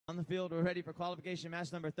On the field, we're ready for qualification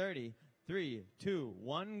match number 30. 3, 2,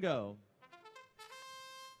 1, go.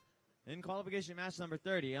 In qualification match number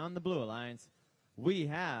 30 on the Blue Alliance, we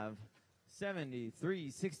have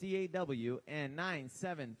 7368W and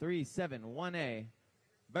 97371A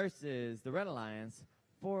versus the Red Alliance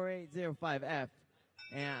 4805F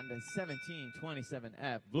and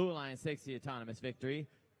 1727F. Blue Alliance takes the autonomous victory.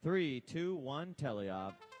 3, 2, 1,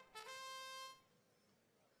 teleop.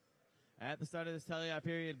 At the start of this teleop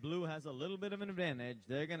period, Blue has a little bit of an advantage.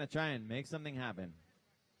 They're going to try and make something happen.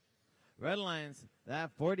 Red Alliance,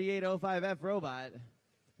 that 4805F robot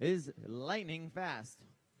is lightning fast.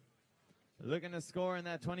 Looking to score in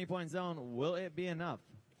that 20-point zone. Will it be enough?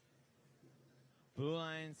 Blue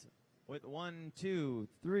Alliance with 1, 2,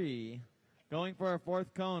 3. Going for a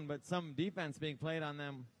fourth cone, but some defense being played on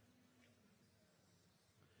them.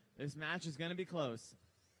 This match is going to be close.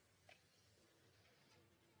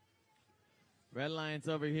 Red Alliance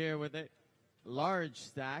over here with a large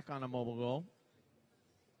stack on a mobile goal.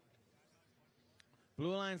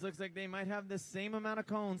 Blue Alliance looks like they might have the same amount of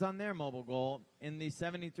cones on their mobile goal in the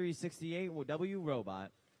 7368W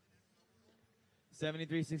robot.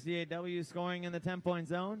 7368W scoring in the 10-point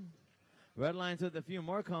zone. Red Alliance with a few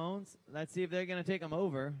more cones. Let's see if they're going to take them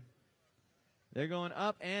over. They're going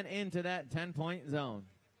up and into that 10-point zone.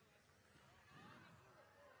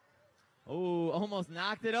 Oh, almost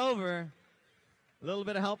knocked it over. A little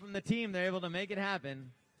bit of help from the team. They're able to make it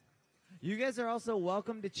happen. You guys are also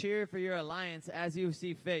welcome to cheer for your alliance as you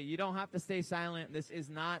see fit. You don't have to stay silent. This is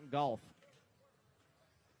not golf.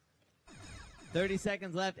 30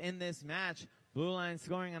 seconds left in this match. Blue Alliance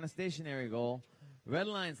scoring on a stationary goal. Red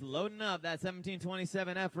Alliance loading up that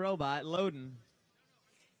 1727F robot. Loading.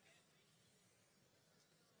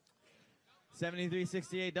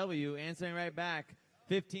 7368W answering right back.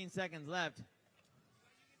 15 seconds left.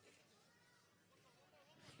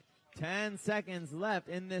 10 seconds left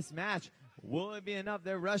in this match. Will it be enough?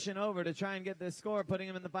 They're rushing over to try and get this score, putting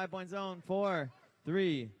him in the 5-point zone. 4,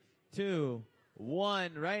 3, 2,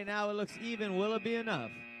 1. Right now it looks even. Will it be enough?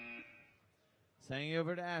 Sending you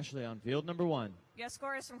over to Ashley on field number 1. Yes,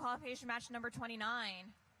 score is from qualification match number 29.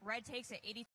 Red takes it 80.